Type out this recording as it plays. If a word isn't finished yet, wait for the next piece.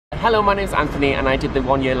Hello, my name is Anthony and I did the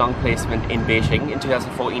one-year-long placement in Beijing in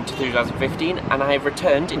 2014 to 2015, and I have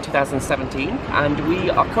returned in 2017, and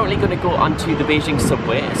we are currently going to go onto the Beijing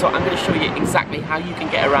Subway. So I'm going to show you exactly how you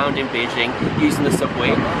can get around in Beijing using the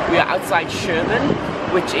subway. We are outside Sherman,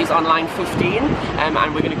 which is on line 15,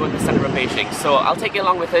 and we're going to go to the centre of Beijing. So I'll take you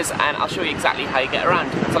along with us and I'll show you exactly how you get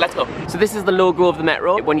around. So let's go. So this is the logo of the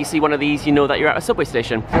metro. When you see one of these, you know that you're at a subway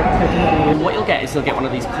station. What you'll get is you'll get one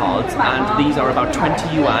of these cards, and these are about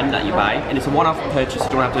 20 yuan that you buy, and it's a one-off purchase, you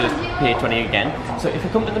don't have to pay 20 again. So if you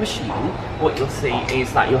come to the machine, what you'll see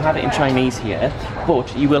is that you'll have it in Chinese here,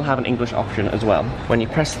 but you will have an English option as well. When you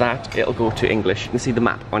press that, it'll go to English. You can see the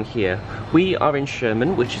map on here. We are in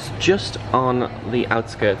Sherman, which is just on the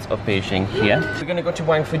outskirts of Beijing here. We're going to go to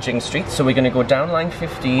Wangfujing Street, so we're going to go down line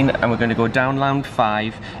 15 and we're going to go down line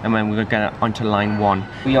 5, and then we're going to get onto line 1.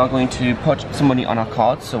 We are going to put some money on our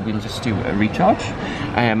cards, so we'll just do a recharge,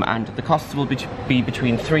 and the costs will be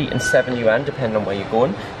between 3 and 7 yuan depending on where you're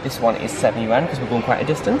going. This one is 7 yuan because we're going quite a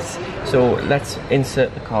distance. So let's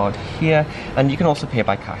insert the card here, and you can also pay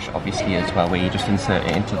by cash obviously as well, where you just insert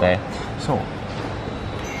it into there. So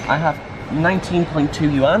I have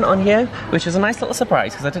 19.2 yuan on here, which is a nice little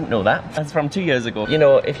surprise because I didn't know that. That's from 2 years ago. You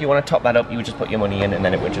know, if you want to top that up, you would just put your money in and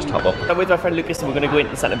then it would just top up. I'm with my friend Lucas and we're going to go into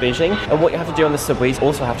the centre of Beijing, and what you have to do on the subways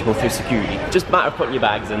also have to go through security. Just a matter of putting your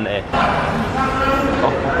bags in there.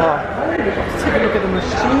 Let's take a look at the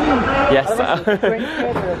machine.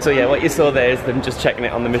 Yes. So yeah, what you saw there is them just checking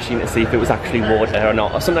it on the machine to see if it was actually water or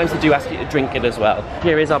not. Or sometimes they do ask you to drink it as well.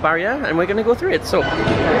 Here is our barrier and we're going to go through it. So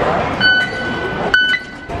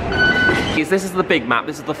this is the big map,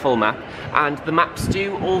 this is the full map, and the maps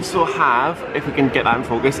do also have, if we can get that in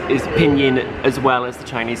focus, is pinyin as well as the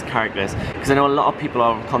Chinese characters, because I know a lot of people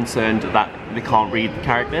are concerned that they can't read the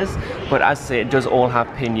characters, but as I say, it does all have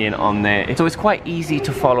pinyin on there, so it's quite easy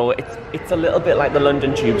to follow. It's a little bit like the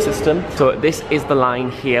London tube system. So this is the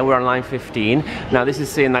line here, we're on line 15. Now this is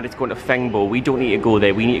saying that it's going to Fengbo. We don't need to go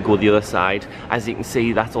there, we need to go the other side. As you can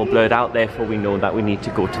see, that's all blurred out, therefore we know that we need to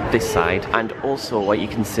go to this side. And also what you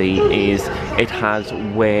can see is it has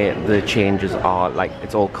where the changes are, like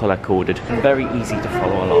it's all colour coded. Very easy to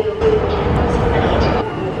follow along.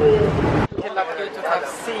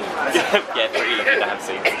 Yeah, pretty lucky to have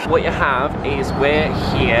seats. What you have is we're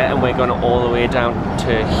here and we're going all the way down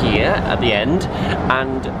to here at the end,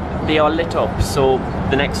 and they are lit up. So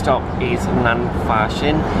the next stop is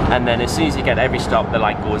Nanfashin, and then as soon as you get every stop the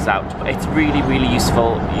light goes out. But it's really, really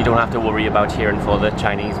useful. You don't have to worry about hearing for the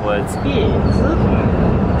Chinese words.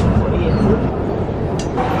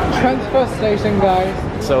 Transfer station,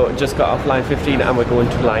 guys. So just got off line 15 and we're going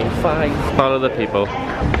to line 5. Follow the people.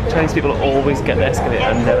 Chinese people always get the escalator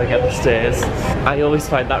and never get the stairs. I always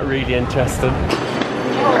find that really interesting.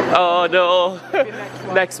 Oh no!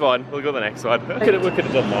 Next one. We'll go the next one. We could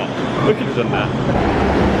have done that. We could have done that.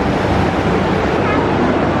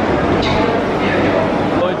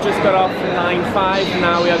 Just got off line 5,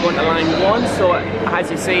 now we are going to line 1. So as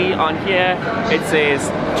you see on here, it says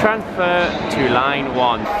transfer to line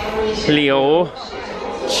 1. Liu,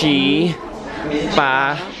 Qi,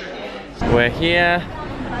 Ba. We're here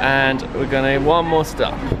and we're gonna one more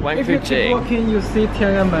stop. Wangfujing. If you keep walking, you see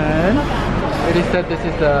Tiananmen. It is said this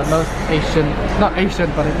is the most Asian, not Asian,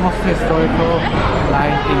 but the most historical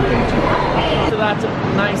line in Beijing. So that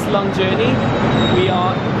nice long journey, we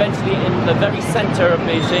are eventually in the very centre of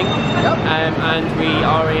Beijing, and we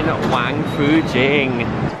are in Wangfujing.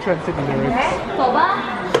 Transit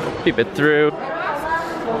lyrics. Keep it through.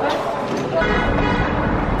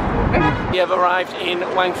 We have arrived in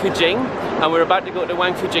Wangfujing and we're about to go to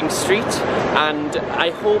Wangfujing Street, and I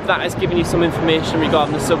hope that has given you some information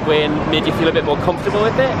regarding the subway and made you feel a bit more comfortable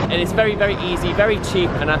with it. And it's very, very easy, very cheap,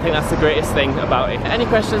 and I think that's the greatest thing about it. Any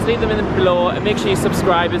questions, leave them in below and make sure you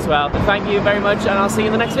subscribe as well. Thank you very much and I'll see you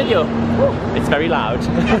in the next video. It's very loud.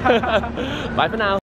 Bye for now.